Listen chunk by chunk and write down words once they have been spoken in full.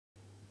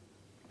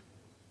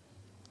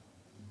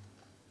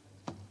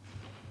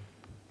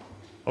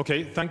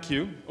Okay, thank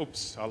you.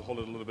 Oops, I'll hold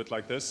it a little bit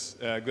like this.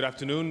 Good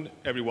afternoon,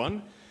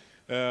 everyone.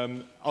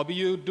 I'll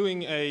be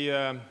doing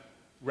a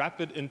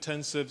rapid,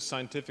 intensive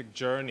scientific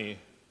journey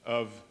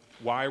of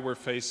why we're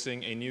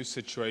facing a new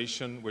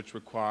situation which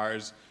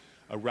requires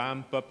a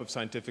ramp-up of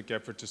scientific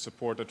effort to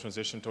support a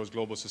transition towards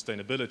global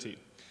sustainability.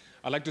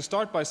 I'd like to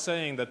start by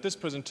saying that this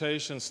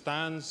presentation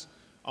stands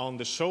on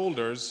the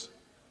shoulders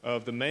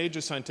of the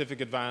major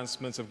scientific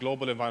advancements of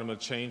global environmental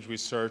change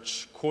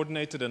research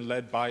coordinated and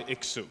led by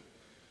ICSU.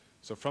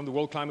 So from the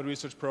World Climate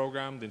Research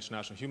Program, the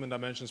International Human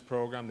Dimensions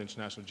Program, the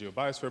International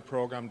Geobiosphere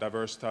Program,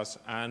 Diversitas,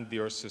 and the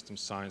Earth System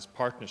Science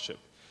Partnership.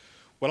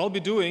 What I'll be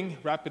doing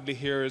rapidly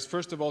here is,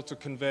 first of all, to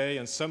convey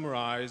and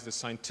summarize the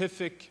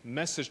scientific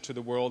message to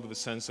the world of a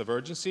sense of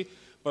urgency,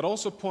 but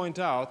also point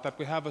out that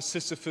we have a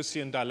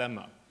Sisyphusian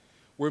dilemma.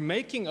 We're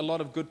making a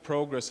lot of good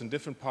progress in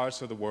different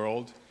parts of the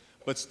world,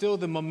 but still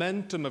the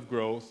momentum of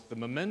growth, the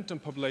momentum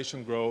of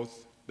population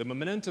growth, the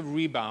momentum of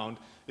rebound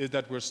is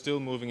that we're still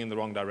moving in the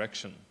wrong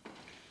direction.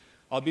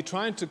 I'll be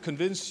trying to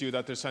convince you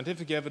that there's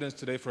scientific evidence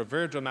today for a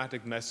very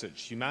dramatic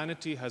message.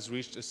 Humanity has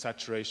reached a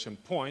saturation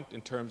point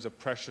in terms of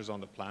pressures on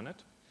the planet.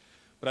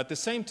 But at the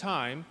same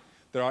time,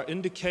 there are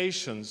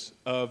indications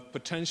of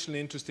potentially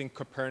interesting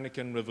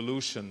Copernican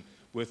revolution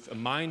with a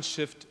mind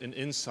shift in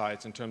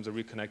insights in terms of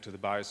reconnect to the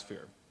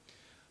biosphere.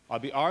 I'll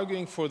be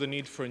arguing for the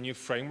need for a new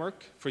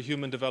framework for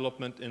human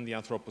development in the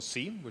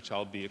Anthropocene, which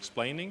I'll be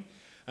explaining.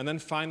 And then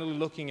finally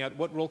looking at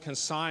what role can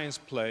science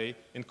play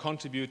in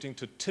contributing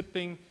to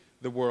tipping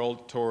the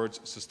world towards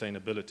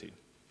sustainability.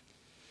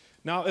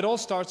 Now, it all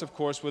starts, of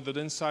course, with the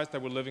insight that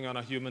we're living on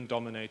a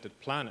human-dominated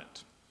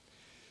planet.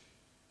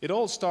 It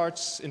all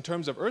starts, in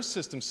terms of Earth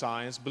system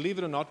science, believe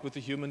it or not, with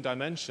the human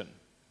dimension.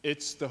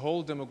 It's the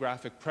whole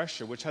demographic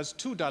pressure, which has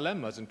two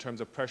dilemmas in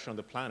terms of pressure on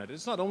the planet.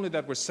 It's not only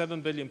that we're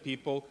 7 billion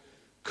people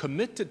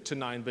committed to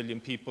 9 billion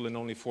people in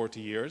only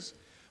 40 years,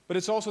 but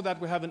it's also that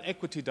we have an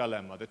equity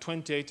dilemma, the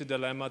 2080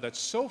 dilemma, that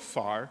so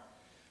far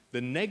the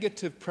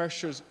negative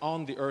pressures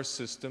on the Earth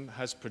system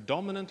has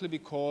predominantly been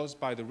caused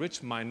by the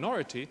rich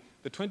minority,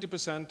 the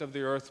 20% of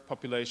the Earth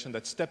population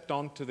that stepped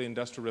onto the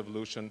Industrial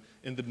Revolution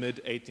in the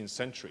mid-18th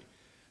century.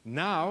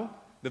 Now,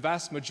 the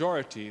vast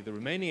majority, the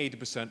remaining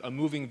 80%, are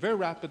moving very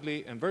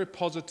rapidly and very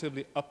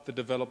positively up the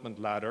development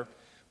ladder,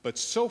 but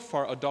so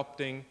far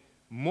adopting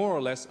more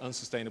or less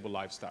unsustainable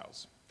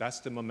lifestyles. That's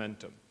the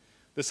momentum.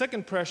 The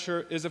second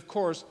pressure is, of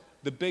course,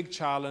 the big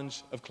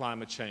challenge of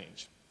climate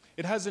change.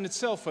 It has in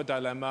itself a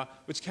dilemma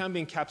which can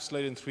be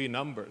encapsulated in three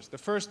numbers. The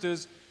first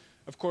is,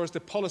 of course,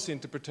 the policy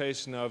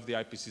interpretation of the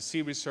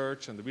IPCC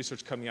research and the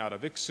research coming out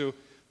of ICSU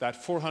that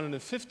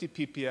 450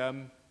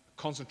 ppm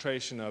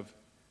concentration of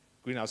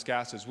greenhouse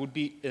gases would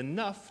be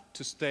enough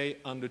to stay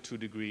under 2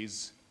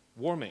 degrees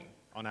warming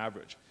on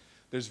average.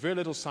 There's very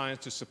little science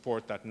to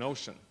support that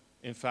notion.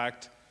 In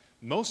fact,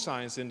 most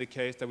science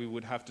indicates that we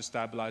would have to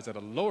stabilize at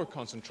a lower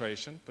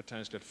concentration,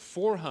 potentially at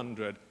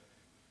 400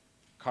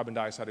 carbon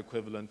dioxide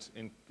equivalent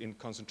in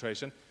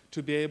concentration,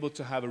 to be able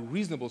to have a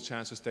reasonable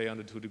chance to stay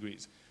under 2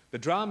 degrees. The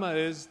drama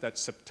is that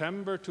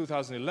September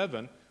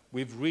 2011,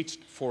 we've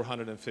reached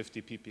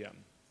 450 ppm.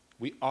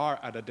 We are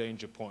at a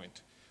danger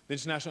point. The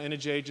International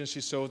Energy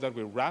Agency shows that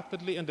we're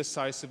rapidly and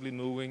decisively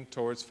moving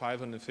towards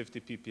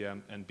 550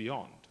 ppm and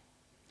beyond.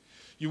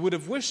 You would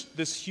have wished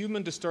this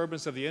human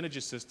disturbance of the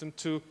energy system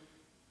to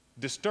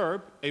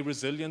disturb a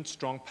resilient,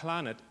 strong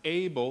planet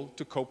able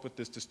to cope with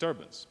this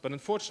disturbance. But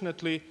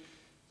unfortunately,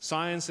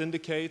 science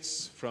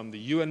indicates from the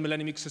UN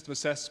Millennium Ecosystem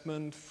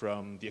Assessment,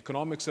 from the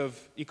economics of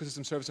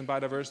ecosystem service and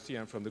biodiversity,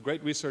 and from the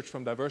great research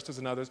from Diversitas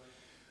and others,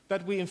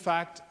 that we in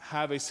fact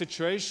have a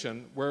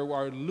situation where we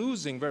are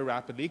losing very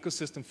rapidly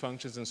ecosystem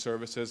functions and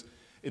services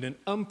in an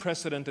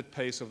unprecedented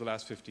pace over the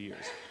last 50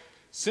 years.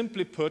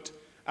 Simply put,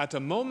 at a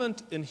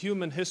moment in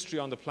human history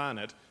on the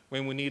planet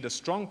when we need a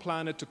strong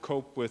planet to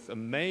cope with a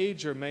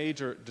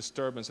major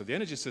disturbance of the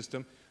energy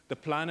system, the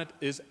planet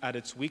is at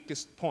its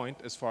weakest point,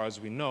 as far as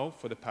we know,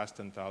 for the past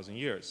 10,000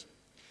 years.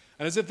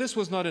 And as if this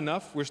was not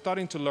enough, we're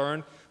starting to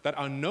learn that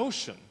our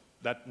notion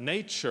that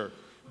nature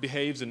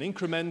behaves in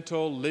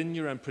incremental,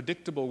 linear, and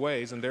predictable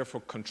ways, and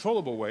therefore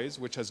controllable ways,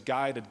 which has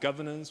guided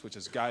governance, which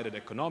has guided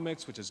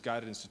economics, which has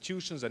guided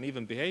institutions and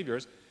even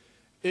behaviors,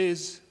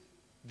 is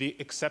the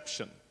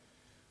exception.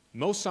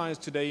 Most science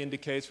today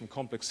indicates from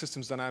complex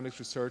systems dynamics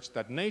research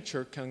that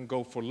nature can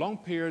go for long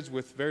periods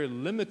with very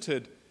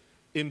limited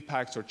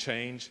impacts or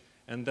change,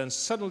 and then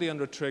suddenly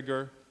under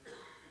trigger,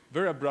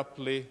 very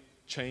abruptly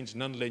change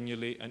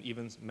non-linearly and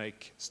even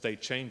make state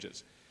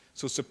changes.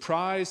 So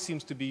surprise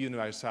seems to be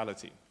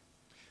universality.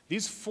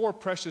 These four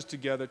pressures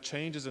together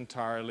changes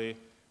entirely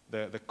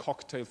the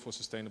cocktail for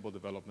sustainable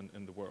development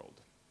in the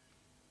world.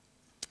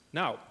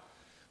 Now,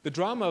 the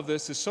drama of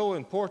this is so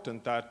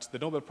important that the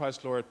Nobel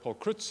Prize laureate Paul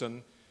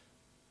Crutzen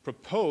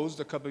proposed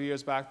a couple of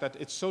years back that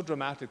it's so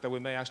dramatic that we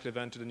may actually have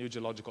entered a new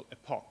geological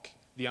epoch,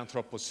 the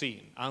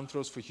Anthropocene,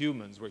 anthros for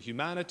humans, where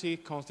humanity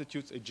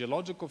constitutes a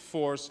geological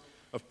force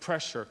of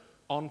pressure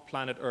on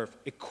planet Earth,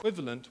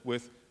 equivalent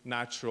with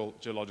natural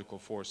geological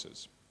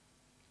forces.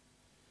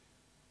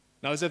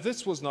 Now, as if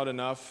this was not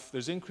enough,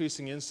 there's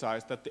increasing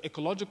insights that the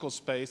ecological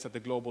space at the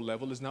global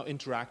level is now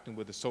interacting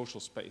with the social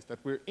space, that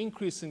we're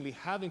increasingly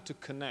having to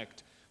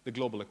connect the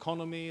global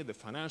economy, the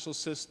financial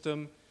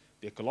system,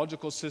 the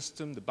ecological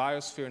system, the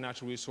biosphere,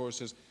 natural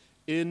resources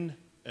in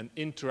an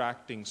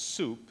interacting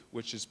soup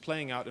which is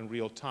playing out in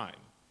real time.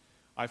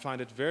 I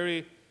find it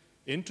very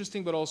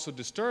interesting but also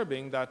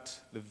disturbing that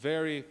the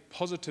very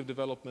positive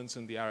developments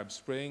in the Arab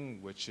Spring,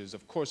 which is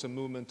of course a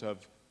movement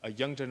of a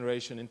young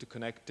generation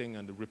interconnecting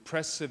and the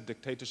repressive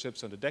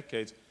dictatorships under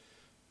decades,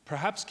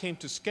 perhaps came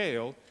to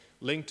scale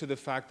linked to the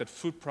fact that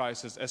food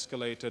prices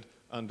escalated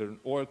under an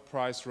oil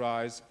price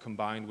rise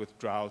combined with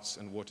droughts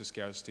and water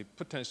scarcity,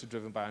 potentially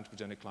driven by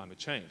anthropogenic climate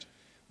change.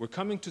 We're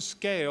coming to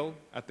scale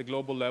at the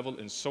global level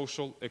in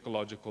social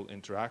ecological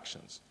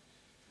interactions.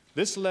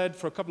 This led,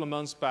 for a couple of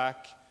months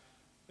back,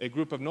 a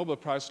group of Nobel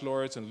Prize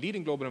laureates and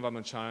leading global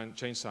environment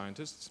change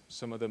scientists,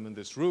 some of them in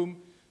this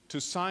room, to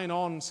sign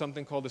on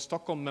something called the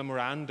Stockholm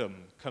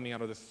Memorandum, coming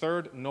out of the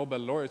third Nobel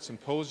Laureate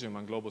Symposium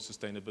on Global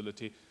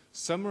Sustainability,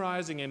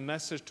 summarizing a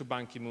message to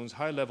Ban Ki-moon's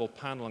high-level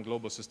panel on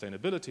global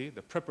sustainability,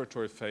 the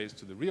preparatory phase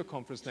to the Rio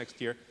conference next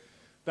year,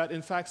 that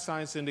in fact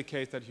science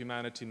indicates that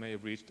humanity may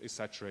have reached a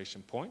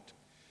saturation point.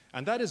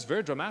 And that is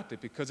very dramatic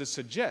because it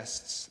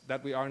suggests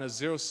that we are in a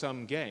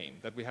zero-sum game,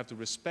 that we have to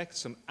respect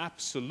some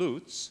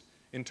absolutes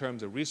in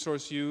terms of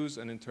resource use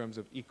and in terms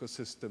of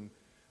ecosystem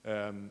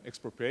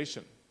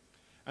expropriation.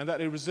 And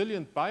that a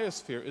resilient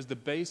biosphere is the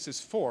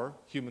basis for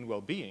human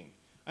well-being.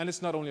 And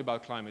it's not only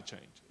about climate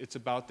change. It's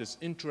about this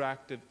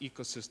interactive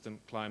ecosystem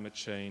climate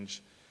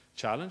change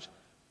challenge,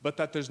 but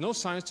that there's no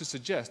science to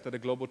suggest that a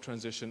global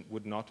transition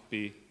would not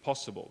be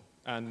possible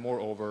and,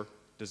 moreover,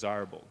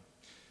 desirable.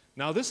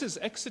 Now, this is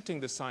exiting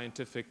the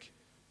scientific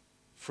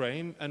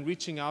frame and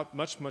reaching out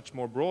much, much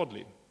more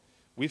broadly.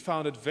 We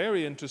found it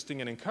very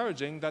interesting and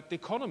encouraging that the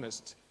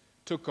economists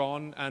took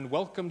on and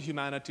welcomed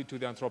humanity to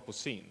the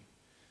Anthropocene.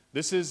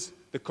 This is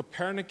the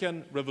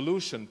Copernican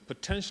revolution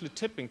potentially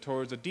tipping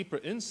towards a deeper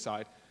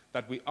insight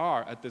that we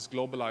are at this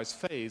globalized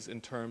phase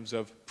in terms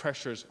of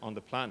pressures on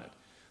the planet.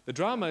 The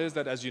drama is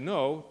that, as you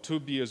know,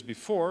 2 years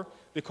before,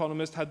 The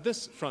Economist had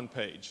this front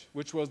page,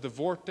 which was the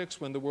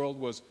vortex when the world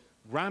was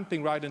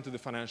ramping right into the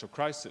financial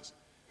crisis.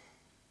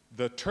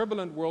 The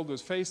turbulent world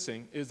was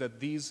facing is that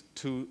these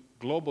two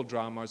global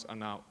dramas are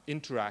now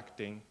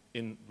interacting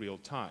in real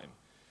time.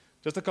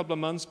 Just a couple of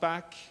months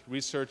back,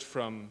 research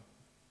from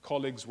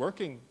colleagues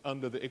working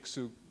under the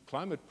ICSU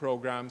climate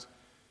programs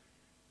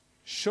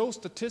show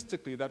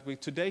statistically that we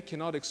today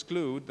cannot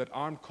exclude that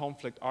armed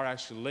conflict are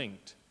actually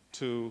linked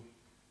to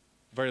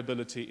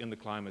variability in the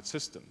climate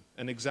system.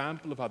 An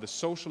example of how the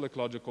social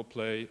ecological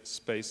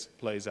space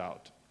plays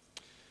out.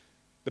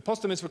 The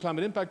Post-Minister for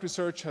Climate Impact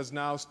Research has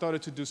now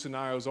started to do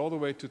scenarios all the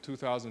way to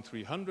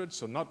 2300,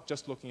 so not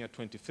just looking at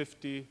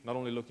 2050, not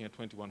only looking at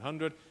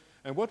 2100.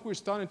 And what we're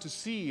starting to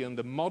see in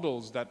the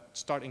models that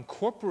start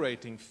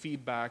incorporating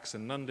feedbacks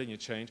and nonlinear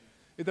change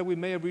is that we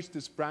may have reached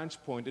this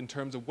branch point in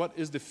terms of what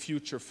is the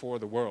future for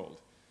the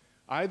world.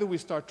 Either we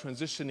start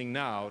transitioning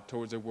now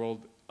towards a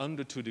world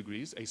under 2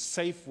 degrees, a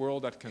safe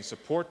world that can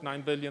support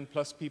 9 billion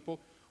plus people,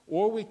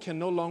 or we can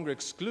no longer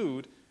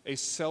exclude a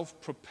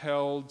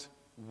self-propelled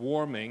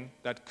warming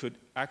that could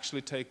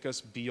actually take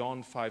us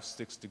beyond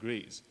 5-6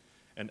 degrees.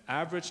 An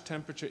average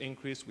temperature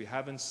increase we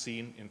haven't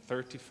seen in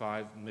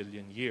 35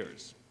 million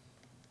years.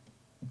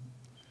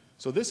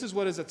 So this is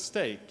what is at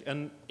stake,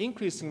 and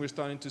increasingly we're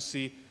starting to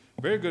see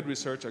very good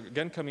research,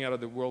 again coming out of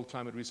the World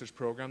Climate Research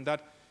Program,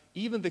 that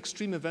even the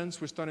extreme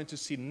events we're starting to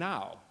see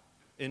now,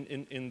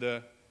 in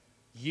the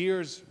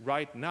years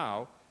right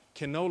now,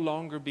 can no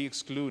longer be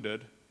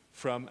excluded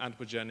from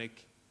anthropogenic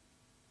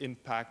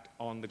impact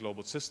on the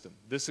global system.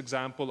 This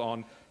example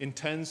on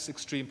intense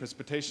extreme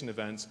precipitation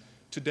events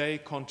today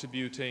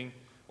contributing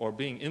or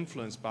being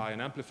influenced by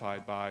and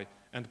amplified by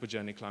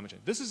anthropogenic climate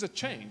change. This is a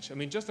change. I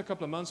mean, just a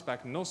couple of months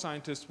back, no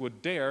scientist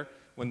would dare,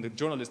 when the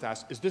journalist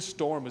asked, is this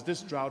storm, is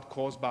this drought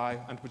caused by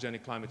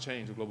anthropogenic climate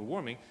change or global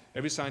warming?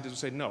 Every scientist would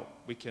say, no,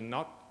 we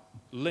cannot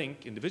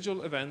link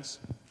individual events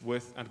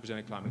with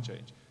anthropogenic climate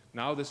change.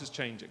 Now this is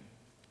changing.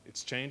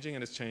 It's changing,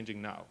 and it's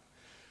changing now.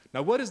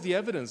 Now, what is the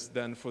evidence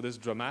then for this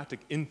dramatic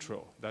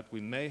intro that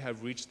we may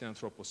have reached the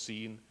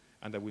Anthropocene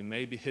and that we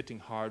may be hitting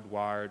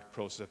hardwired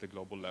process at the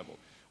global level?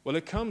 Well,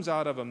 it comes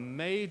out of a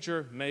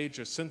major,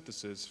 major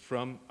synthesis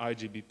from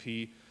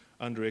IGBP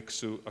under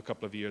ICSU a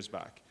couple of years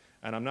back.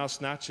 And I'm now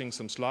snatching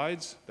some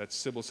slides that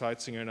Sybil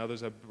Seitzinger and others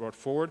have brought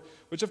forward,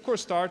 which of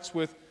course starts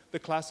with the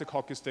classic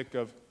hockey stick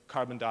of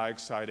carbon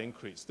dioxide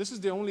increase. This is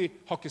the only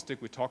hockey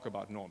stick we talk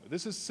about normally.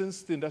 This is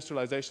since the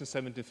industrialization,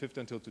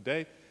 1750 until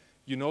today.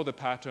 You know the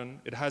pattern.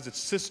 It has its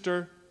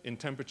sister in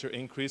temperature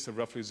increase of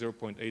roughly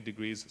 0.8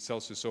 degrees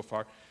Celsius so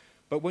far.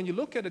 But when you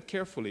look at it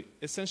carefully,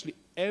 essentially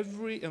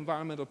every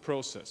environmental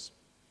process,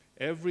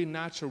 every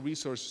natural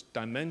resource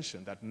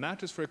dimension that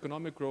matters for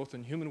economic growth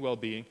and human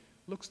well-being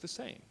looks the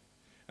same.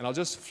 And I'll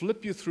just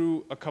flip you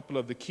through a couple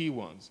of the key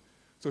ones.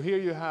 So here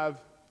you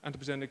have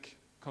anthropogenic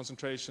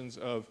concentrations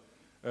of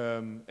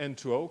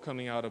N2O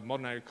coming out of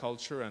modern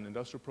agriculture and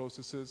industrial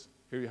processes.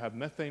 Here you have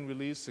methane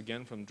release,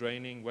 again, from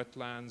draining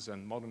wetlands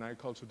and modern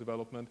agricultural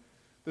development.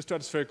 The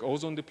stratospheric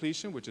ozone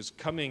depletion, which is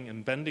coming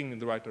and bending in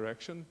the right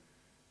direction.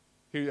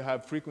 Here you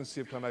have frequency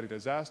of climatic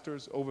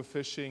disasters,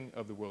 overfishing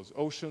of the world's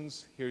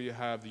oceans. Here you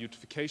have the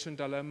eutrophication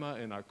dilemma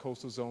in our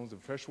coastal zones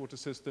and freshwater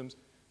systems,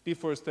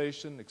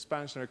 deforestation,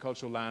 expansion of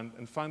agricultural land,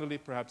 and finally,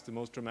 perhaps the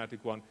most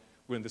dramatic one,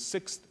 we're in the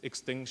 6th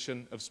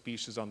extinction of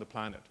species on the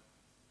planet.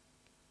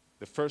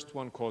 The first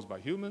one caused by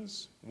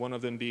humans, one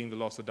of them being the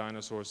loss of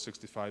dinosaurs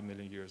 65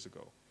 million years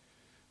ago.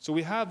 So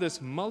we have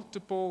this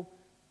multiple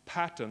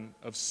pattern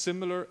of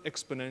similar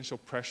exponential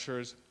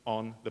pressures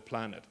on the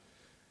planet.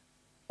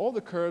 All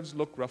the curves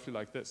look roughly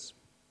like this.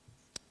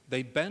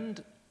 They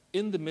bend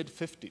in the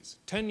mid-50s.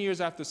 10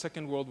 years after the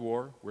Second World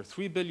War, we're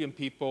 3 billion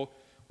people,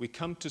 we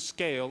come to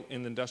scale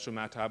in industrial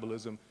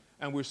metabolism,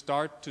 and we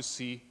start to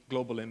see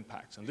global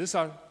impacts. And these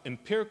are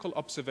empirical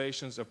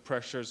observations of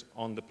pressures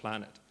on the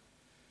planet.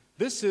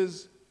 This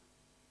is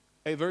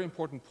a very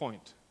important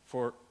point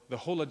for the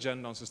whole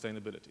agenda on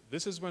sustainability.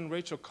 This is when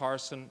Rachel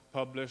Carson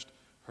published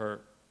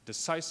her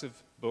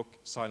decisive book,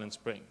 Silent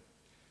Spring.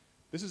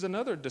 This is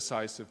another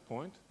decisive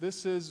point.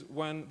 This is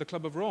when the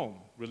Club of Rome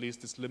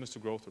released its Limits to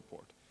Growth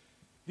report.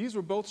 These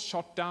were both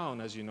shot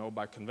down, as you know,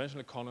 by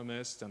conventional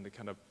economists and the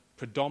kind of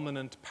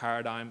predominant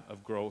paradigm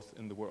of growth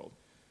in the world.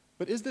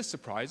 But is this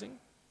surprising?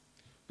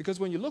 Because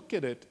when you look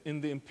at it,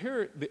 in the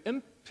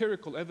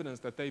empirical evidence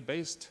that they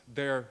based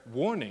their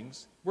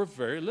warnings were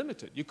very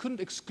limited. You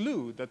couldn't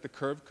exclude that the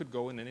curve could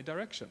go in any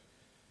direction.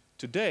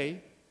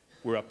 Today,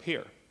 we're up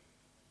here.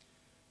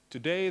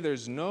 Today,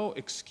 there's no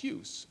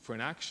excuse for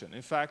inaction.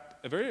 In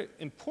fact, a very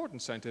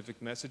important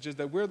scientific message is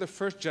that we're the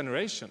first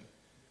generation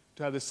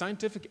to have the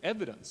scientific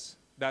evidence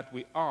that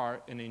we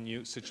are in a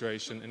new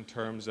situation in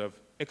terms of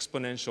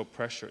exponential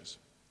pressures.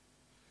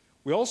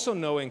 We also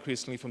know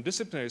increasingly from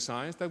disciplinary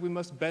science that we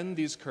must bend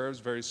these curves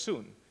very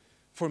soon.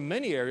 For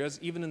many areas,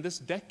 even in this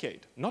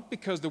decade, not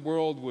because the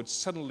world would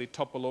suddenly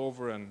topple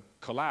over and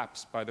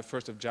collapse by the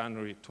 1st of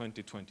January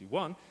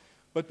 2021,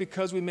 but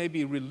because we may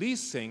be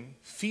releasing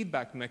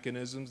feedback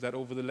mechanisms that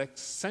over the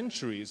next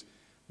centuries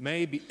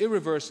may be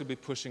irreversibly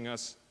pushing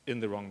us in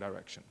the wrong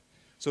direction.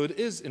 So it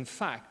is, in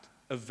fact,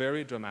 a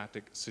very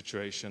dramatic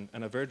situation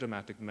and a very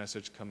dramatic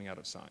message coming out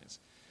of science.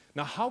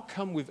 Now, how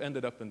come we've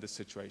ended up in this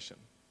situation?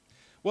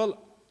 Well,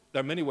 there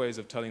are many ways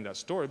of telling that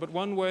story, but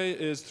one way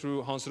is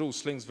through Hans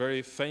Rosling's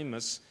very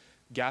famous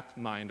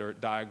gapminder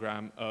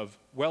diagram of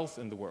wealth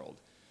in the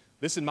world.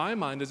 This, in my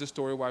mind, is a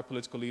story why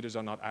political leaders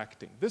are not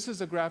acting. This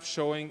is a graph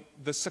showing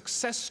the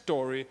success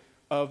story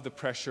of the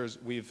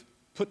pressures we've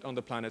put on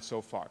the planet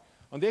so far.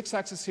 On the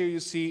x-axis here,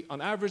 you see,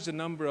 on average, the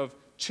number of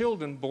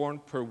children born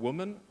per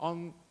woman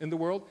in the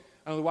world,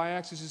 and on the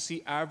y-axis, you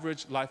see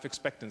average life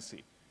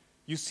expectancy.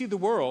 You see the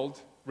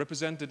world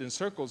represented in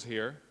circles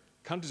here,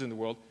 countries in the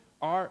world,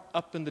 are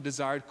up in the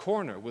desired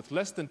corner with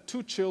less than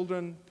 2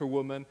 children per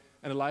woman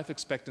and a life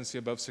expectancy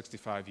above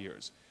 65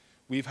 years.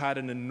 We've had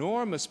an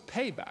enormous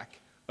payback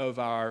of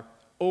our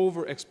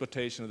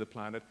over-exploitation of the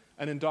planet,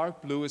 and in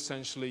dark blue,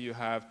 essentially, you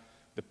have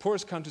the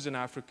poorest countries in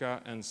Africa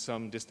and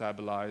some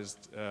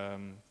destabilized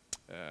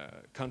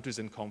countries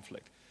in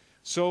conflict.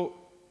 So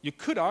you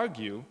could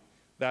argue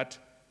that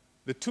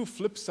the two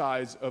flip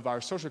sides of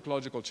our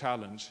socio-ecological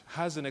challenge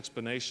has an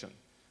explanation,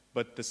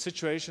 but the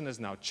situation has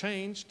now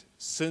changed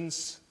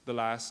since the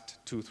last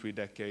 2-3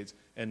 decades,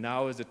 and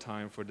now is the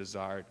time for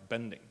desired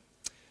bending.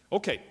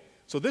 Okay,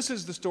 so this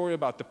is the story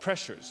about the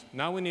pressures.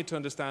 Now we need to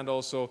understand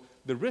also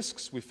the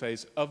risks we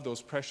face of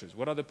those pressures.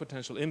 What are the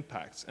potential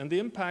impacts? And the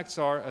impacts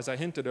are, as I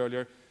hinted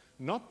earlier,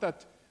 not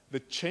that the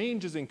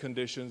changes in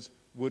conditions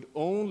would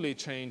only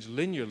change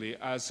linearly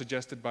as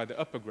suggested by the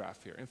upper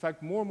graph here. In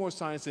fact, more and more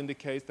science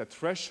indicates that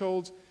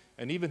thresholds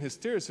and even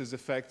hysteresis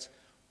effects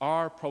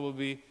are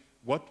probably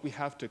what we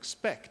have to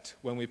expect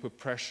when we put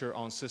pressure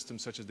on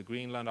systems such as the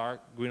Greenland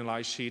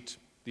ice sheet,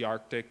 the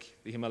Arctic,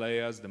 the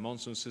Himalayas, the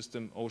monsoon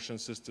system, ocean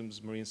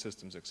systems, marine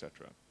systems,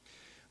 etc.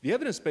 The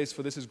evidence base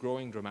for this is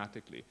growing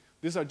dramatically.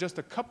 These are just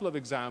a couple of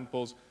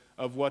examples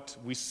of what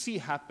we see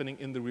happening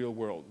in the real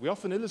world. We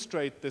often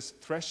illustrate this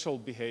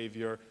threshold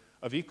behavior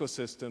of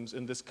ecosystems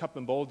in this cup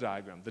and bowl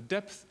diagram. The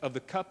depth of the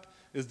cup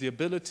is the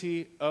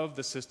ability of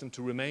the system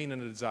to remain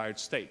in a desired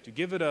state. You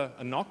give it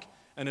a knock,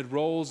 and it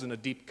rolls in a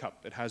deep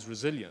cup. It has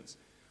resilience.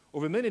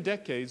 Over many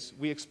decades,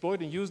 we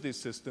exploit and use these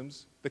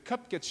systems. The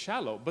cup gets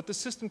shallow, but the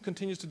system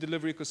continues to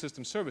deliver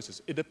ecosystem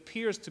services. It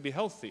appears to be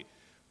healthy,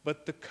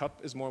 but the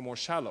cup is more and more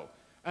shallow.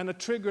 And a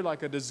trigger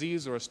like a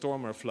disease or a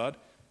storm or a flood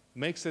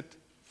makes it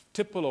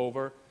tipple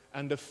over,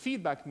 and the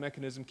feedback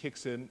mechanism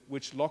kicks in,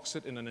 which locks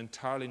it in an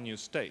entirely new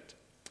state.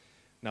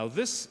 Now,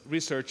 this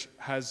research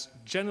has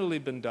generally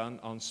been done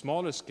on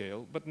smaller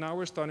scale, but now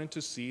we're starting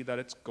to see that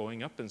it's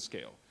going up in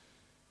scale.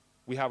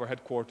 We have our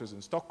headquarters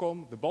in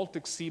Stockholm. The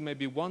Baltic Sea may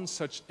be one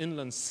such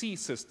inland sea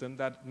system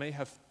that may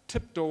have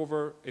tipped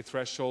over a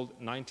threshold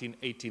in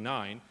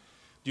 1989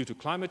 due to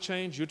climate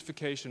change,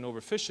 eutrophication,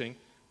 overfishing,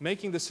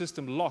 making the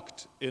system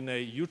locked in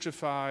a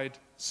eutrophied,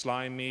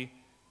 slimy,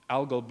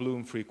 algal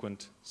bloom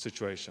frequent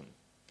situation.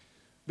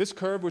 This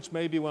curve, which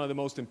may be one of the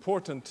most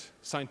important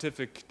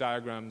scientific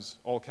diagrams,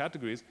 all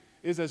categories,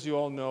 is, as you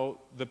all know,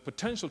 the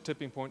potential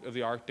tipping point of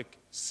the Arctic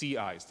sea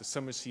ice, the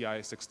summer sea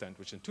ice extent,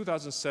 which in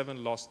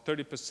 2007 lost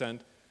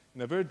 30%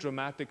 in a very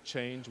dramatic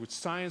change which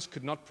science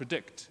could not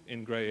predict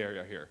in gray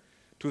area here.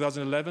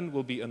 2011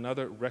 will be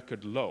another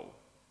record low.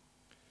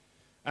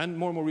 And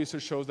more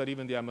research shows that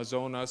even the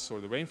Amazonas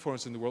or the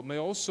rainforests in the world may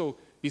also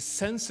be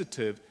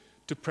sensitive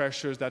to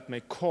pressures that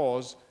may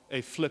cause a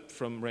flip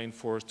from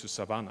rainforest to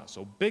savanna.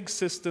 So big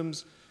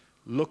systems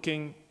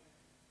looking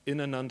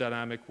in a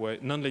non-dynamic way,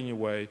 non-linear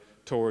way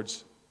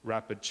towards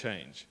rapid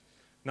change.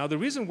 Now, the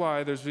reason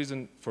why there's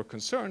reason for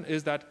concern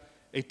is that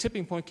a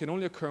tipping point can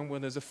only occur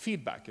when there's a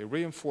feedback, a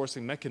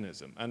reinforcing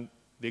mechanism. And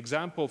the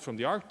example from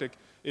the Arctic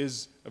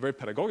is a very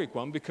pedagogic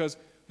one, because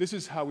this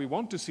is how we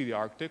want to see the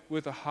Arctic,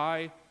 with a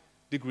high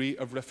degree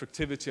of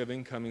reflectivity of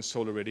incoming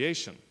solar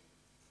radiation,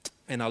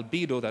 an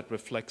albedo that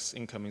reflects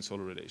incoming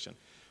solar radiation.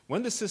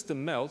 When the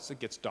system melts, it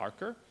gets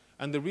darker,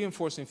 and the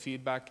reinforcing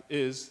feedback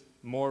is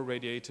more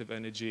radiative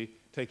energy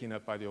taken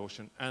up by the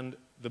ocean, and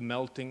the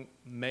melting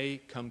may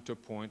come to a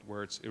point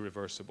where it's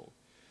irreversible.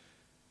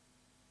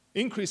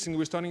 Increasingly,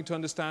 we're starting to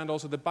understand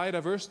also that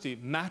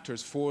biodiversity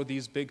matters for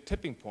these big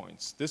tipping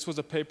points. This was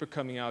a paper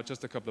coming out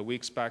just a couple of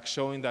weeks back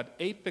showing that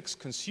apex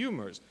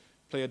consumers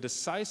play a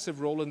decisive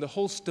role in the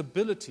whole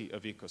stability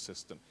of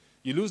ecosystem.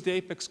 You lose the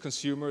apex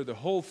consumer, the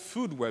whole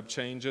food web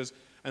changes,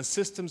 and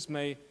systems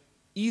may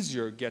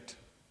easier get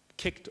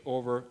kicked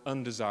over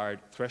undesired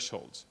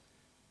thresholds.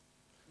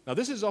 Now,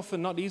 this is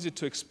often not easy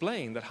to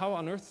explain, that how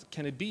on earth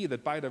can it be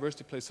that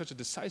biodiversity plays such a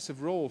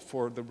decisive role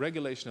for the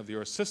regulation of the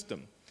Earth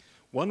system?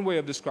 One way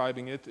of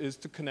describing it is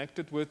to connect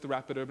it with the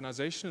rapid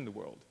urbanization in the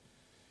world.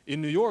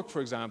 In New York, for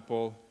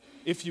example,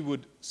 if you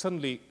would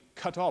suddenly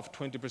cut off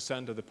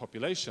 20% of the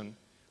population,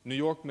 New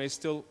York may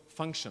still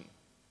function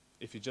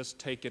if you just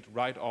take it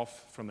right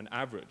off from an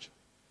average.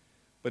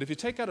 But if you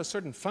take out a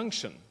certain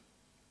function,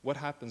 what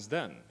happens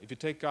then? If you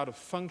take out a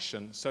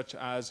function such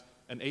as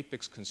an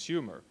apex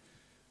consumer.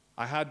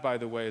 I had, by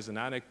the way, as an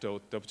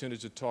anecdote, the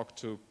opportunity to talk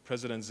to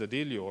President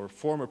Zedillo, or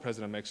former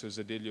President of Mexico,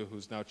 Zedillo,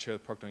 who's now chair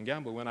of Procter &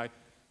 Gamble. When I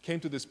came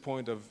to this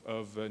point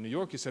of New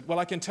York, he said, well,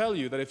 I can tell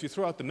you that if you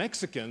throw out the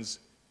Mexicans,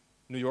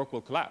 New York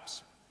will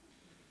collapse.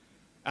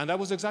 And that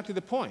was exactly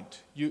the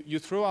point. You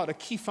throw out a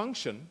key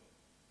function,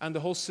 and the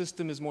whole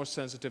system is more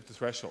sensitive to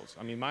thresholds.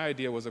 I mean, my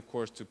idea was, of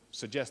course, to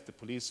suggest the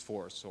police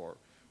force or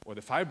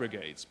the fire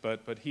brigades,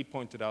 but he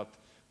pointed out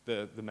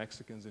the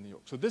Mexicans in New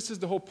York. So this is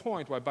the whole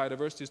point why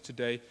biodiversity is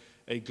today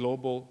a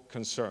global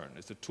concern.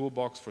 It's a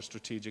toolbox for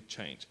strategic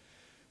change.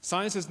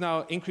 Science is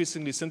now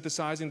increasingly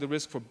synthesizing the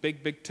risk for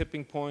big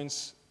tipping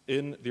points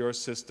in the Earth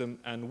system,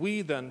 and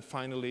we then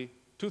finally,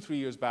 2-3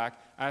 years back,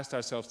 asked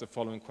ourselves the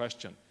following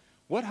question.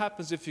 What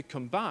happens if you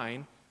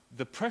combine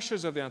the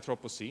pressures of the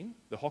Anthropocene,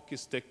 the hockey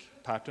stick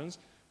patterns,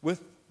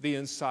 with the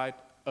insight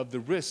of the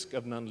risk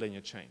of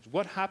nonlinear change?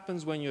 What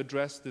happens when you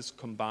address this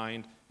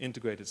combined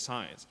integrated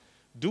science?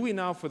 Do we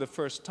now, for the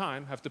first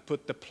time, have to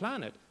put the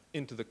planet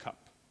into the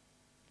cup?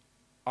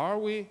 Are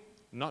we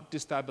not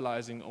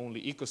destabilizing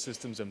only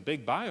ecosystems and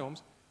big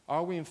biomes?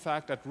 Are we, in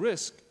fact, at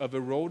risk of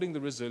eroding the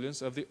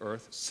resilience of the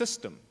Earth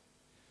system?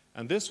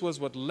 And this was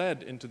what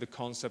led into the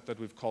concept that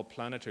we've called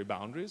planetary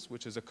boundaries,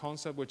 which is a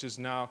concept which is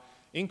now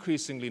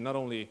increasingly not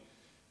only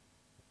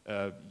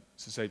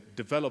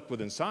developed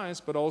within science,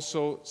 but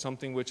also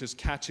something which is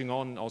catching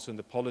on also in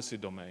the policy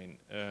domain,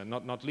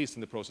 not least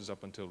in the process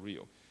up until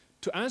Rio.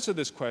 To answer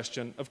this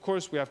question, of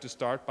course, we have to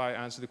start by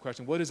answering the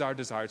question, what is our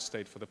desired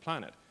state for the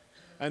planet?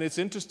 And it's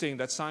interesting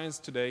that science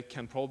today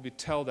can probably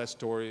tell that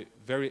story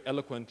very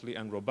eloquently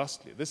and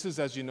robustly. This is,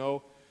 as you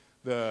know,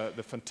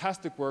 the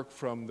fantastic work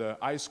from the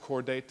ice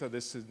core data,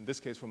 this is in this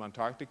case from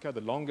Antarctica,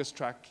 the longest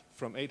track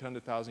from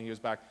 800,000 years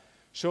back,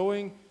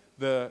 showing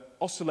the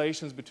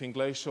oscillations between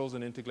glacials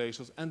and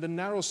interglacials and the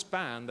narrow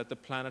span that the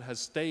planet has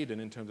stayed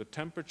in terms of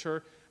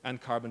temperature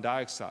and carbon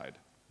dioxide,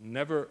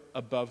 never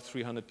above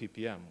 300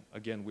 ppm.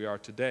 Again, we are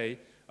today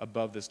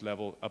above this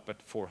level, up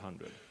at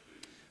 400.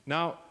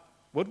 Now,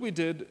 what we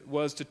did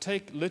was to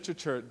take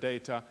literature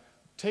data,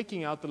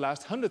 taking out the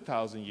last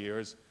 100,000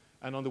 years,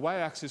 and on the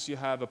y-axis you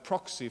have a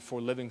proxy for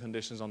living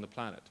conditions on the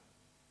planet,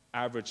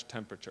 average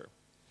temperature.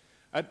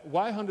 At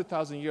why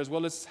 100,000 years?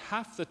 Well, it's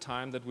half the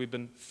time that we've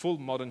been full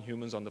modern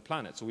humans on the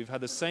planet. So we've had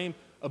the same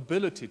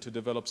ability to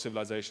develop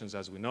civilizations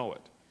as we know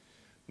it.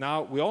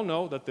 Now, we all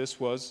know that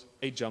this was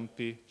a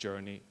jumpy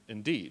journey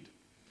indeed.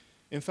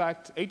 In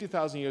fact,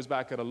 80,000 years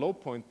back at a low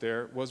point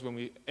there was when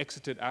we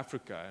exited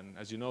Africa. And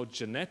as you know,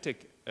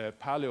 genetic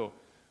paleo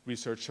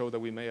research showed that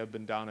we may have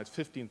been down at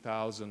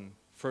 15,000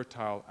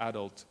 fertile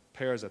adult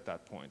pairs at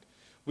that point.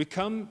 We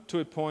come to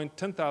a point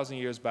 10,000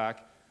 years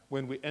back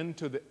when we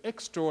enter the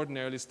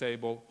extraordinarily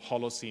stable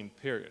Holocene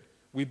period.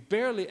 We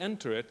barely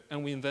enter it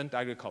and we invent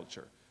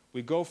agriculture.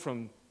 We go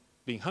from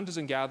being hunters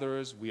and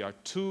gatherers, we are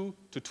 2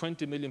 to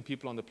 20 million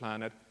people on the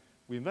planet.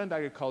 We invent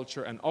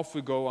agriculture and off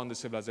we go on the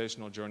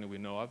civilizational journey we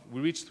know of.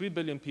 We reach 3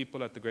 billion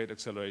people at the Great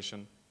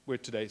Acceleration. We're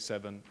today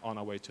 7, on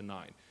our way to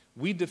 9.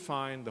 We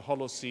define the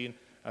Holocene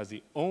as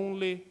the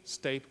only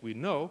state we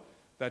know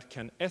that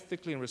can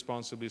ethically and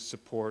responsibly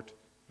support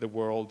the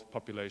world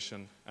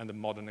population and the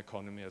modern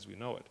economy as we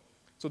know it.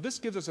 So this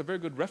gives us a very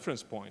good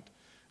reference point.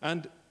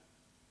 And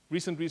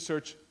recent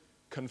research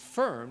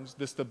confirms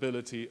the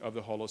stability of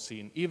the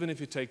Holocene, even if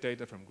you take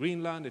data from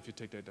Greenland, if you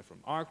take data from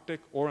Arctic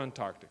or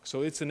Antarctic.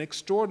 So it's an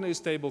extraordinarily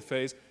stable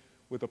phase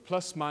with a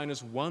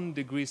 ±1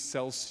 degree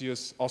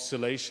Celsius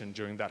oscillation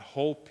during that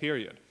whole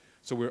period.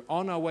 So we're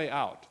on our way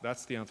out.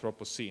 That's the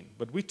Anthropocene.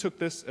 But we took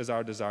this as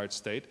our desired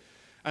state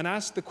and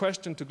asked the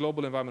question to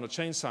global environmental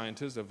change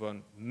scientists, of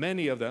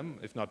many of them,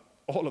 if not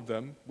all of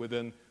them,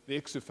 within the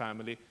ICSU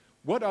family,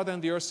 what are then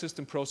the Earth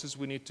system processes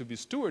we need to be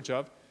stewards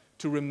of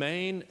to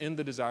remain in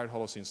the desired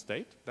Holocene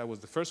state? That was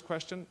the first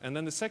question. And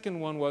then the second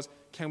one was,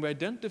 can we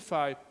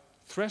identify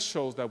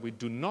thresholds that we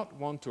do not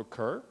want to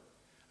occur?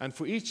 And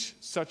for each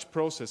such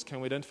process,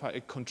 can we identify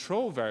a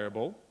control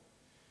variable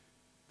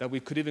that we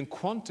could even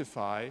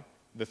quantify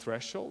the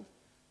threshold?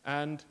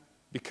 And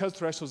because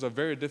thresholds are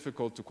very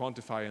difficult to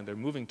quantify and they're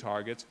moving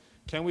targets,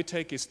 can we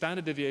take a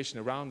standard deviation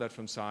around that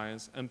from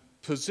science and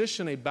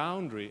position a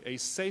boundary, a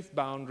safe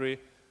boundary,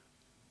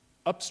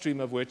 upstream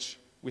of which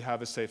we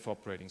have a safe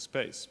operating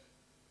space?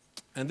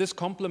 And this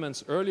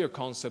complements earlier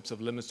concepts of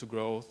limits to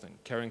growth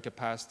and carrying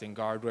capacity and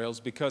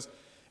guardrails, because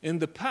in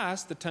the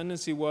past the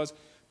tendency was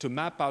to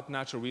map out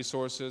natural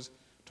resources,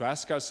 to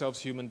ask ourselves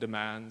human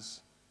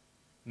demands,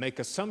 make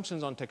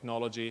assumptions on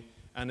technology,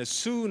 and as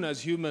soon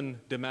as human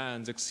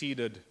demands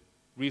exceeded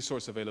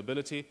resource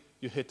availability,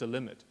 you hit a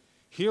limit.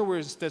 Here we're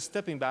instead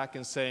stepping back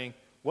and saying,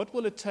 what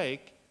will it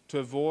take to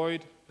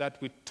avoid that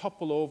we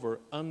topple over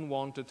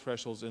unwanted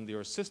thresholds in the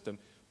Earth system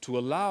to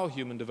allow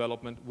human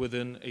development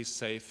within a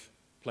safe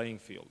playing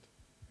field?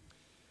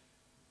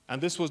 And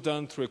this was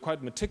done through a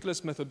quite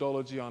meticulous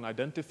methodology on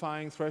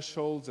identifying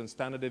thresholds and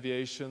standard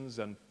deviations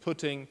and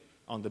putting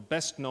on the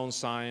best known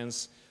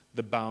science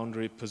the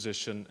boundary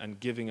position and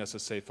giving us a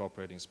safe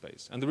operating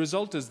space. And the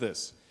result is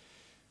this.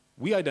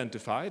 We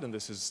identified, and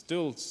this is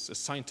still a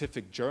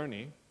scientific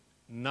journey,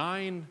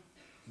 9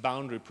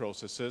 boundary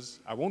processes.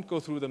 I won't go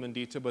through them in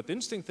detail, but the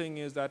interesting thing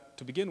is that,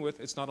 to begin with,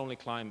 it's not only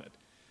climate.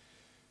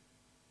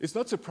 It's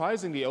not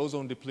surprisingly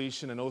ozone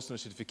depletion and ozone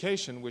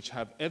acidification, which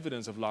have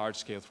evidence of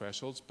large-scale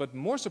thresholds, but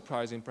more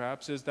surprising,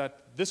 perhaps, is that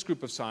this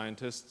group of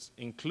scientists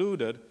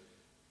included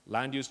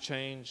land use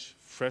change,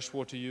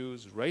 freshwater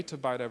use, rate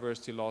of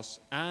biodiversity loss,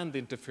 and the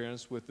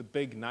interference with the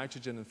big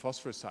nitrogen and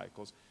phosphorus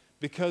cycles,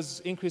 because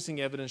increasing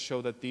evidence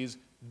show that these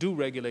do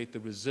regulate the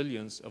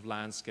resilience of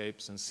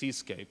landscapes and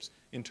seascapes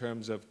in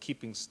terms of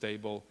keeping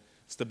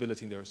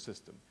stability in their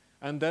system.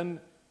 And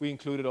then we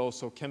included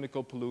also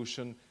chemical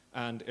pollution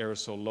and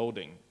aerosol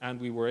loading. And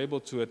we were able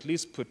to at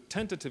least put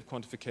tentative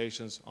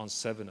quantifications on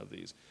 7 of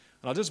these.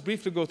 And I'll just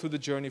briefly go through the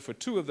journey for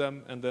 2 of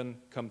them and then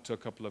come to a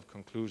couple of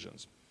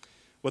conclusions.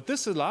 What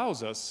this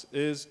allows us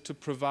is to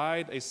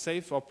provide a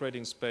safe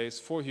operating space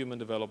for human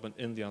development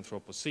in the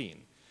Anthropocene.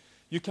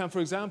 You can, for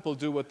example,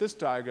 do what this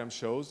diagram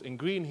shows. In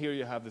green here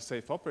you have the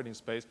safe operating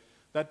space,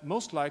 that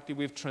most likely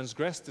we've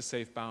transgressed the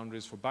safe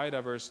boundaries for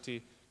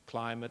biodiversity,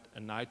 climate,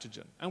 and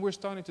nitrogen. And we're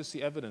starting to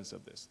see evidence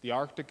of this. The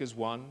Arctic is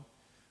one,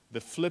 the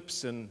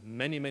flips in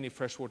many, many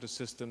freshwater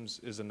systems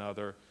is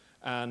another,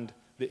 and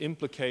the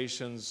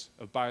implications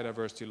of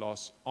biodiversity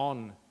loss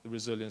on the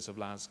resilience of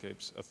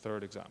landscapes, a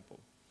third example.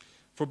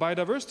 For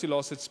biodiversity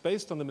loss, it's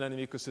based on the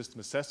Millennium Ecosystem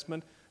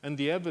Assessment and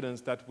the evidence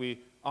that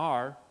we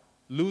are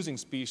losing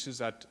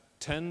species at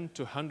 10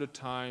 to 100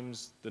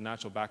 times the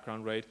natural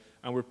background rate,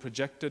 and we're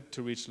projected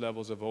to reach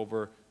levels of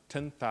over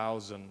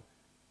 10,000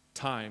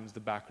 times the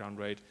background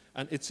rate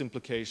and its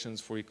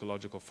implications for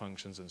ecological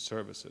functions and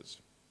services.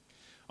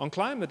 On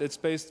climate, it's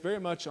based very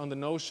much on the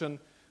notion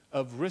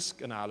of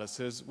risk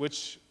analysis,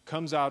 which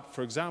comes out,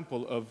 for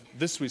example, of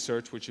this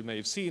research, which you may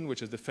have seen,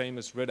 which is the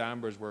famous Red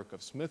Amber's work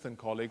of Smith and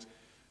colleagues,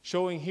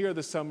 showing here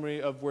the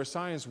summary of where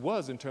science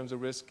was in terms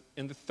of risk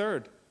in the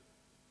 3rd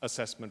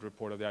assessment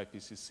report of the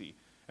IPCC.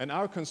 And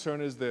our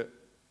concern is the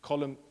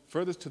column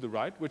furthest to the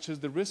right, which is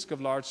the risk of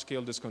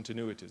large-scale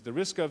discontinuities, the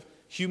risk of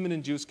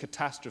human-induced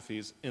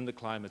catastrophes in the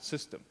climate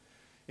system.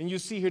 And you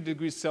see here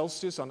degrees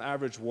Celsius on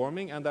average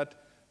warming, and that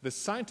the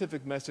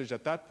scientific message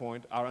at that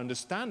point, our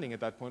understanding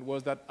at that point,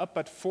 was that up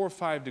at 4 or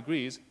 5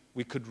 degrees,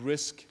 we could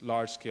risk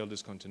large-scale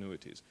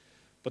discontinuities.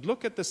 But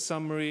look at the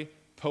summary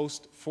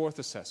post-4th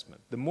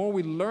assessment. The more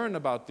we learn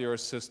about the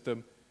Earth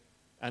system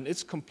and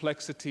its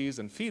complexities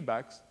and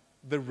feedbacks,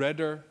 the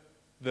redder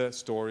the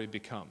story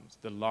becomes.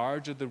 The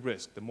larger the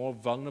risk, the more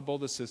vulnerable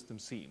the system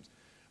seems.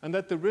 And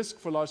that the risk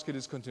for large-scale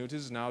discontinuities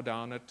is now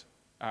down at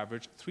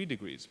average 3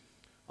 degrees.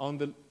 On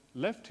the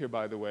left here,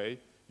 by the way,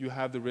 you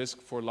have the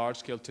risk for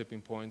large-scale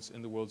tipping points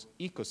in the world's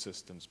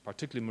ecosystems,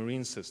 particularly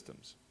marine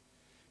systems.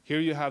 Here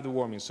you have the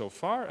warming so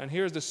far, and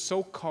here's the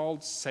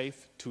so-called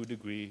safe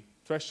 2-degree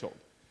threshold,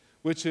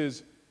 which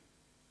is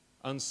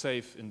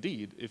unsafe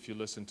indeed if you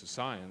listen to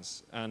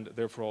science, and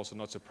therefore also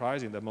not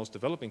surprising that most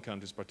developing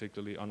countries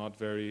particularly are not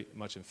very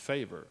much in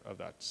favor of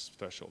that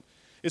threshold.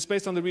 It's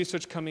based on the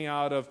research coming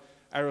out of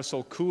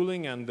aerosol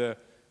cooling and the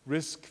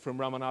risk from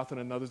Ramanathan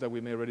and others that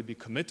we may already be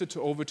committed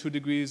to over 2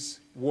 degrees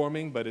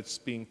warming, but it's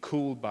being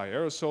cooled by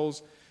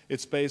aerosols.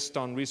 It's based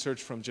on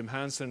research from Jim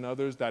Hansen and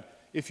others that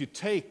if you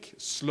take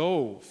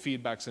slow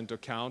feedbacks into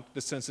account,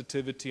 the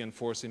sensitivity and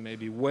forcing may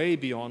be way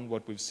beyond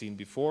what we've seen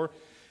before.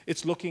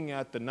 It's looking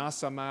at the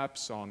NASA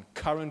maps on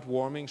current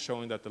warming,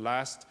 showing that the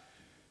last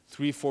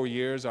 3-4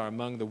 years are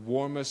among the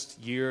warmest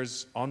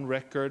years on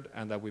record,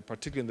 and that we,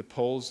 particularly in the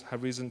poles,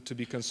 have reason to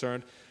be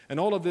concerned. And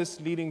all of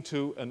this leading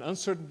to an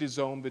uncertainty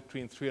zone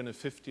between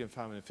 350 and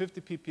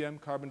 550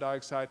 ppm carbon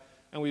dioxide,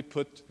 and we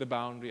put the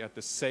boundary at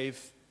the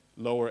safe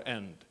lower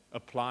end,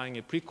 applying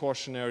a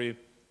precautionary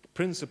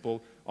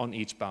principle on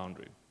each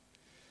boundary.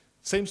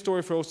 Same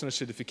story for ocean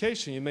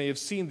acidification. You may have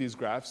seen these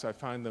graphs. I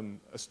find them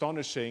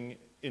astonishing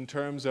in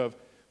terms of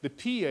the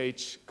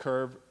pH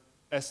curve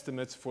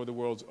estimates for the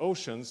world's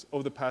oceans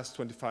over the past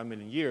 25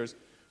 million years,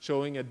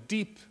 showing a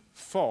deep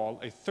fall,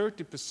 a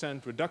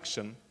 30%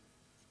 reduction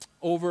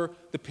over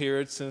the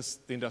period since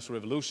the Industrial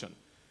Revolution,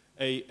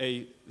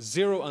 a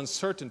zero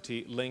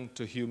uncertainty linked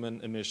to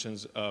human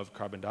emissions of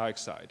carbon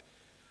dioxide.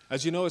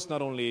 As you know, it's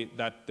not only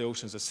that the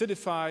oceans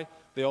acidify,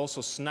 they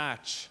also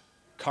snatch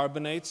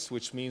carbonates,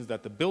 which means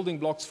that the building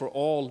blocks for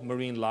all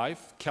marine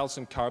life,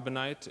 calcium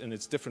carbonate in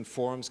its different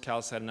forms,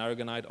 calcite and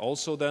aragonite,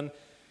 also then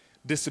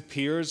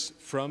disappears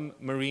from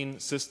marine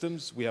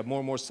systems. We have more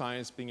and more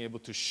science being able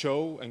to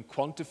show and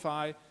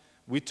quantify.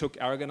 We took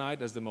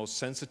aragonite as the most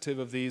sensitive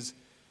of these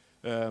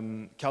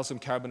calcium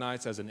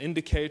carbonates as an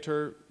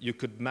indicator. You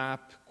could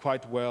map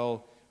quite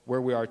well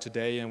where we are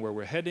today and where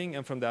we're heading,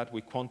 and from that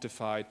we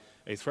quantified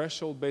a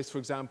threshold based, for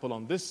example,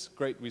 on this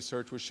great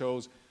research which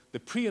shows the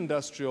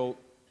pre-industrial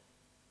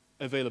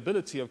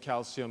availability of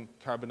calcium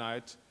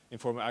carbonate in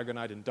form of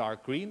aragonite in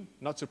dark green.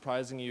 Not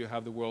surprisingly, you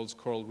have the world's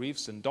coral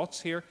reefs in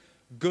dots here.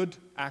 Good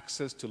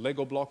access to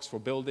Lego blocks for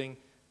building,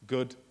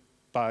 good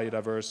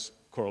biodiverse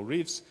coral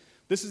reefs.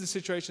 This is the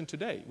situation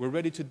today. We're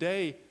ready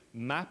today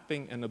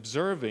mapping and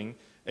observing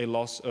a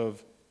loss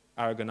of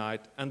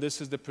aragonite, and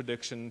this is the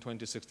prediction in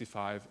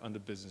 2065 under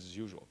business as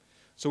usual.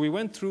 So we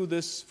went through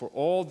this for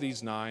all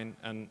these 9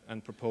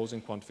 and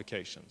proposing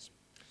quantifications.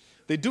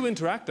 They do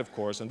interact, of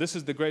course, and this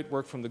is the great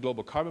work from the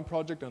Global Carbon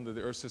Project under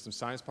the Earth System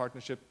Science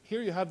Partnership.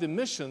 Here you have the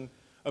emission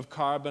of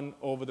carbon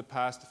over the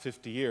past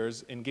 50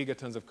 years in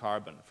gigatons of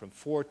carbon, from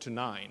 4 to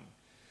 9.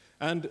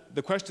 And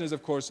the question is,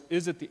 of course,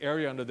 is it the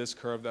area under this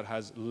curve that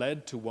has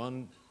led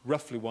to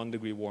roughly 1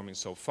 degree warming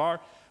so far?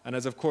 And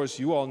as, of course,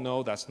 you all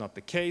know, that's not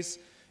the case.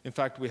 In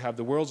fact, we have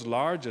the world's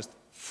largest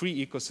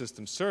free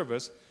ecosystem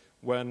service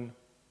when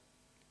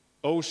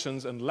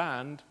oceans and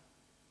land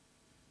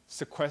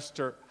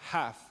sequester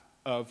half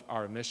of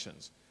our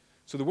emissions.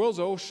 So the world's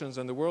oceans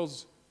and the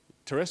world's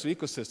terrestrial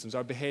ecosystems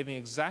are behaving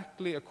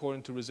exactly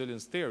according to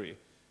resilience theory.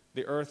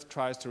 The Earth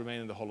tries to remain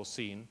in the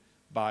Holocene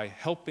by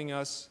helping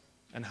us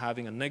and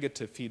having a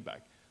negative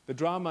feedback. The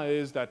drama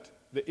is that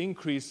the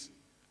increase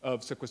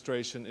of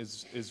sequestration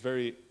is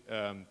very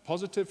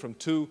positive, from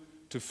 2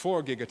 to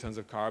 4 gigatons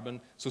of carbon.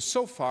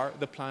 So far,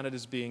 the planet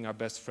is being our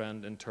best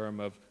friend in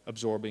terms of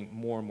absorbing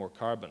more and more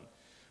carbon.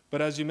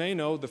 But as you may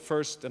know, the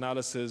first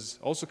analysis,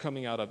 also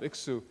coming out of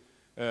ICSU,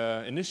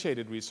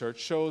 initiated research,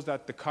 shows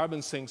that the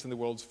carbon sinks in the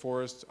world's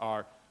forests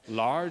are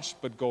large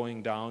but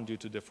going down due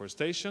to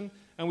deforestation.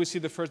 And we see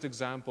the first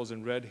examples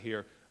in red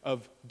here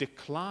of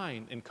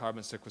decline in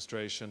carbon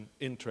sequestration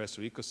in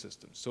terrestrial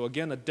ecosystems. So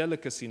again, a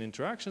delicacy in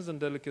interactions and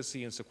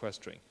delicacy in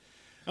sequestering.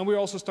 And we're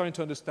also starting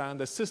to understand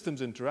that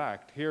systems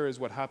interact. Here is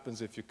what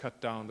happens if you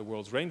cut down the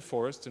world's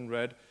rainforest in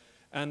red,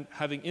 and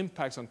having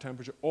impacts on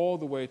temperature all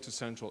the way to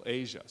Central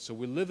Asia. So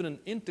we live in an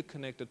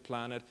interconnected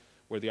planet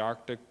where the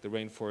Arctic, the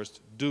rainforest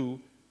do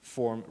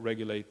form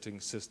regulating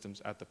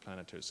systems at the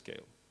planetary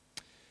scale.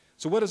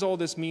 So what does all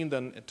this mean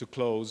then, to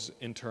close,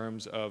 in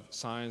terms of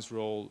science's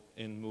role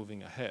in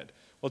moving ahead?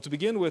 Well, to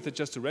begin with, it's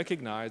just to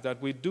recognize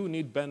that we do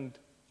need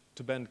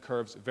to bend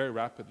curves very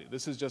rapidly.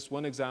 This is just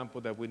one example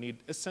that we need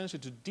essentially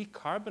to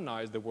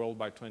decarbonize the world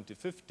by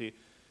 2050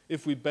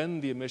 if we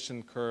bend the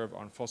emission curve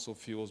on fossil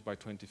fuels by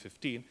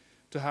 2015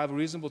 to have a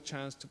reasonable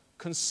chance to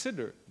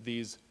consider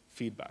these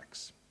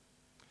feedbacks.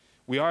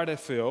 We are at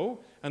FAO,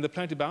 and the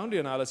planetary boundary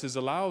analysis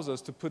allows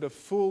us to put a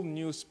full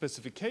new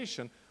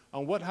specification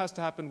on what has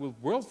to happen with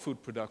world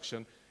food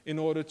production in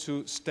order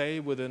to stay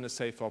within a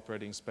safe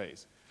operating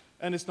space.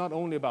 And it's not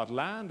only about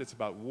land, it's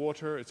about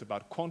water, it's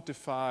about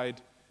quantified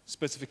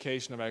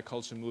specification of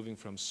agriculture moving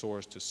from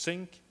source to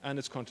sink, and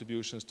its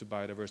contributions to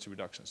biodiversity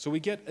reduction. So we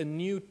get a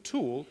new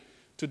tool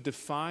to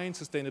define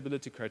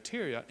sustainability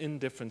criteria in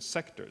different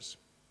sectors.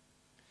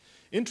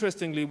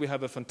 Interestingly, we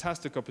have a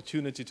fantastic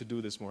opportunity to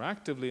do this more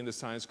actively in the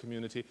science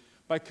community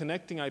by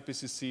connecting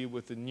IPCC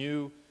with the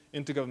new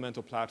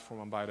intergovernmental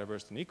platform on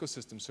biodiversity and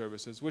ecosystem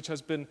services, which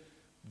has been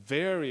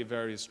very,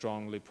 very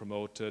strongly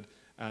promoted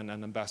and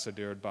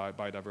ambassadored by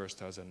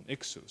Biodiversitas and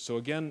ICSU. So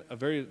again, a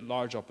very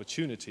large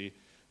opportunity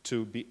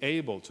to be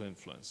able to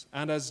influence.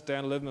 And as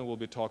Dan Livman will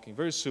be talking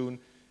very soon,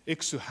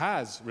 ICSU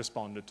has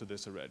responded to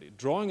this already,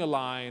 drawing a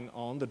line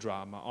on the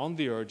drama, on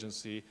the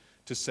urgency,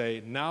 to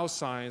say now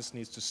science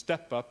needs to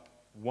step up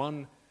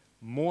one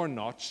more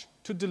notch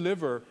to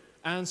deliver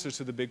answers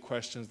to the big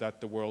questions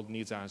that the world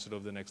needs answered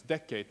over the next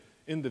decade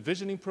in the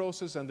visioning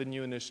process and the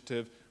new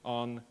initiative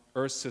on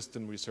Earth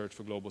system research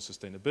for global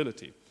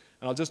sustainability.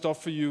 And I'll just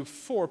offer you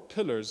 4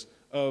 pillars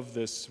of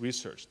this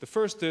research. The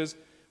first is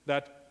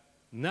that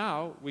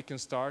now we can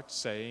start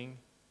saying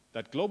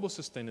that global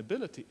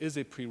sustainability is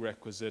a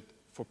prerequisite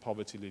for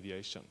poverty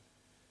alleviation.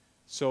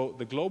 So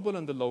the global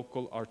and the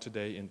local are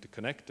today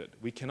interconnected.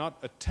 We cannot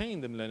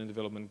attain the Millennium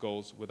Development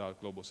Goals without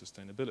global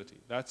sustainability.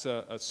 That's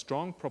a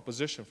strong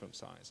proposition from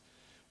science.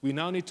 We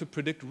now need to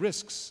predict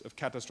risks of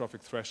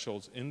catastrophic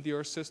thresholds in the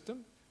Earth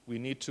system. We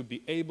need to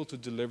be able to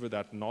deliver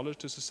that knowledge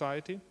to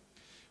society.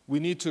 We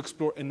need to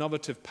explore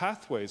innovative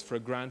pathways for a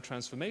grand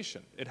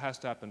transformation. It has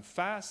to happen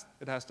fast,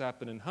 it has to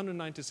happen in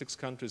 196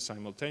 countries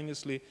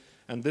simultaneously,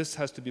 and this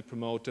has to be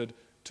promoted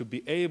to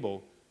be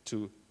able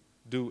to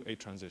do a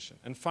transition.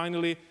 And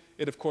finally,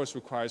 it of course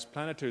requires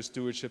planetary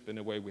stewardship in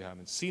a way we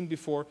haven't seen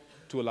before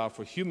to allow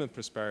for human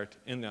prosperity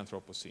in the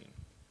Anthropocene.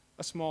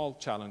 A small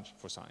challenge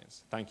for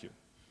science. Thank you.